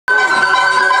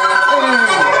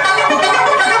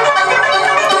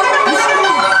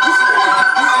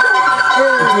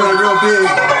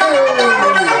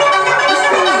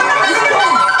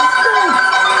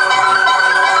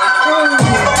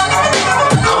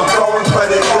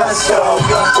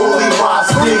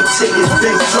tickets,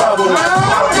 big trouble.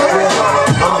 Yeah,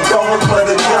 I'm going for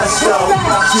the gusto.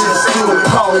 Just do it,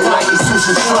 call it Nike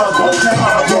Sushi Struggle.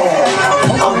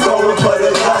 Yeah, I'm going for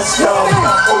the gusto.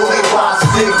 Only watch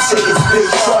big tickets, big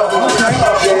trouble.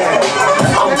 Yeah,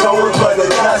 I'm going for the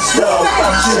gusto.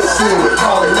 Just do it,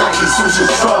 call it Nike Sushi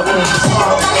Struggle.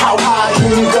 How high can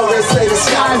you go? They say the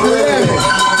sky's the limit.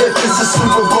 If it's a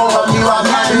Super Bowl, I mean I'm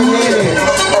having it.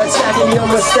 Attacking your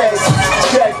mistakes,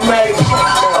 checkmate.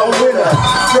 A winner,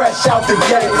 fresh out the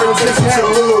gate, predicting to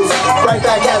lose. Right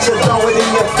back at you, throw it in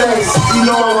your face. You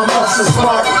know I'm a muscle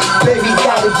smart, baby,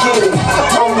 gotta get it.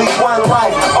 Only one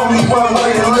life, only one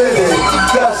way to live it.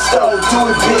 Gusto, do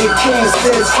it big, Kings,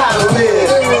 this how to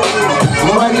live.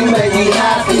 Money make me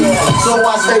happy, so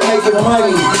I stay making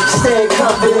money. Stay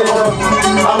confident,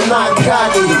 I'm not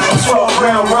cocky. 12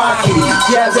 round Rocky,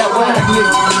 jabs that whack me.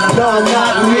 No,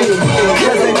 not me,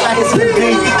 cause they back as the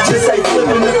beat. Just say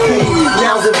flipping the P.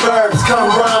 Nouns and verbs, come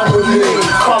rhyme with me.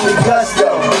 Call me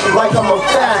Gusto, like I'm a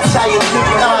fat Italian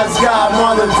odds guy,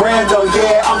 Marlon Brando.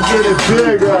 Yeah, I'm getting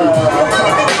bigger.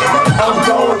 I'm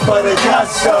going for the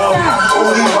gusto.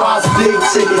 Only watch big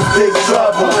tickets, big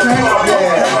trouble.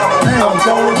 Yeah, I'm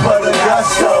going for the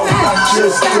gusto.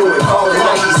 Just do it, call it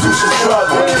Nike Sushi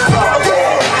Struggle.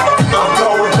 Yeah, I'm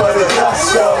going for the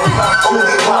gusto.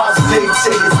 Only watch big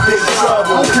tickets, big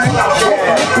trouble.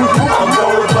 Yeah, I'm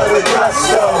going for the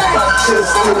gusto.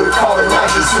 Just do it, call it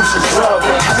Nike Sushi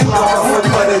Struggle. I'm going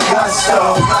for the gusto.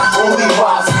 Only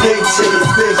watch big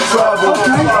tickets, big trouble.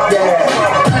 Yeah,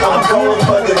 I'm going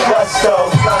for the gusto.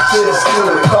 Just do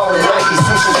it, call it Nike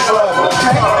Sushi Struggle.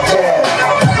 Yeah,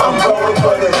 I'm going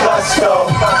for the gusto.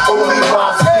 Only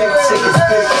watch big tickets,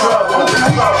 big trouble.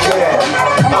 Yeah,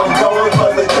 I'm going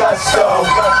for the gusto.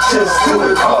 Just do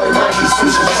it, call it Nike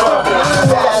Sushi Struggle.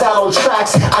 Fast out on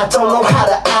tracks, I don't know how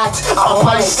to act. I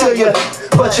might steal you,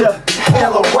 but you're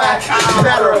hella whack.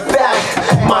 Matter of fact,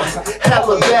 my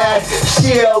hella bad.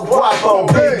 She a guapo,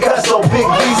 big gusto, big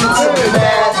reason to be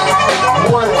mad.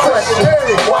 One question,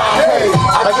 why hey?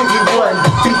 I give you one,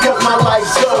 because my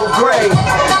life's so great.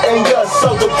 And you're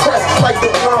so depressed, like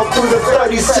the world through the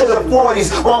 30s to the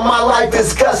 40s. While my life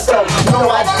is gusto, no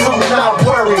I do not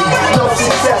worry. No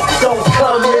success, don't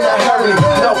come in a hurry.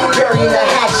 No burying the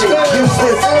hatchet,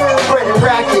 useless, spread and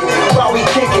racket. While we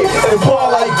kick it, and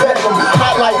ball like Beckham.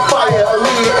 Hot like fire,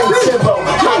 Aaliyah and Timbo.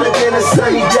 Hotter than a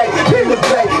sunny day, in the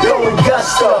bay, going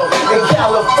gusto. In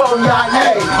California,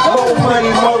 hey, more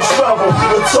money, more trouble.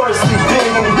 Notoriously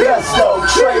big and gusto.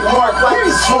 Trademark like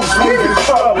the swoosh movie.